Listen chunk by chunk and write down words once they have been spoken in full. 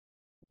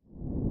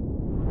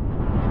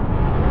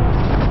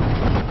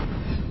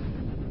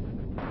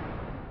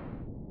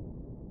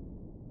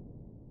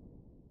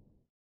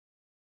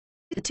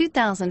The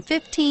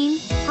 2015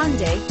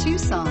 Hyundai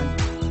Tucson.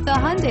 The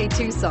Hyundai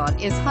Tucson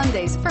is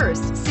Hyundai's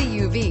first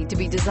CUV to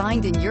be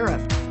designed in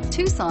Europe.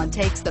 Tucson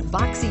takes the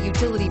boxy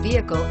utility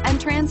vehicle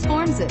and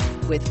transforms it.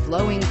 With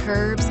flowing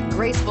curves,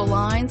 graceful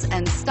lines,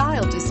 and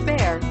style to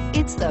spare,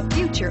 it's the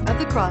future of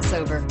the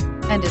crossover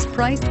and is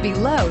priced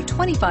below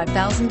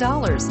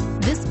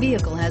 $25,000. This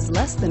vehicle has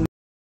less than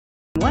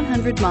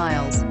 100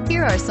 miles.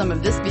 Here are some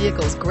of this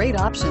vehicle's great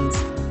options: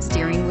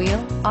 steering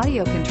wheel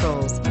audio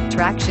controls,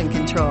 traction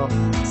control,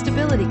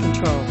 stability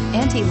control,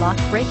 anti-lock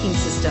braking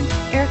system,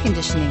 air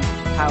conditioning,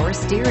 power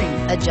steering,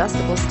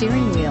 adjustable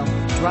steering wheel,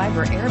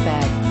 driver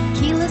airbag,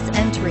 keyless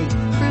entry,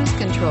 cruise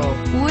control.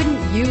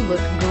 Wouldn't you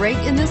look great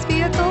in this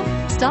vehicle?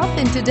 Stop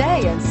in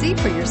today and see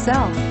for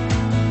yourself.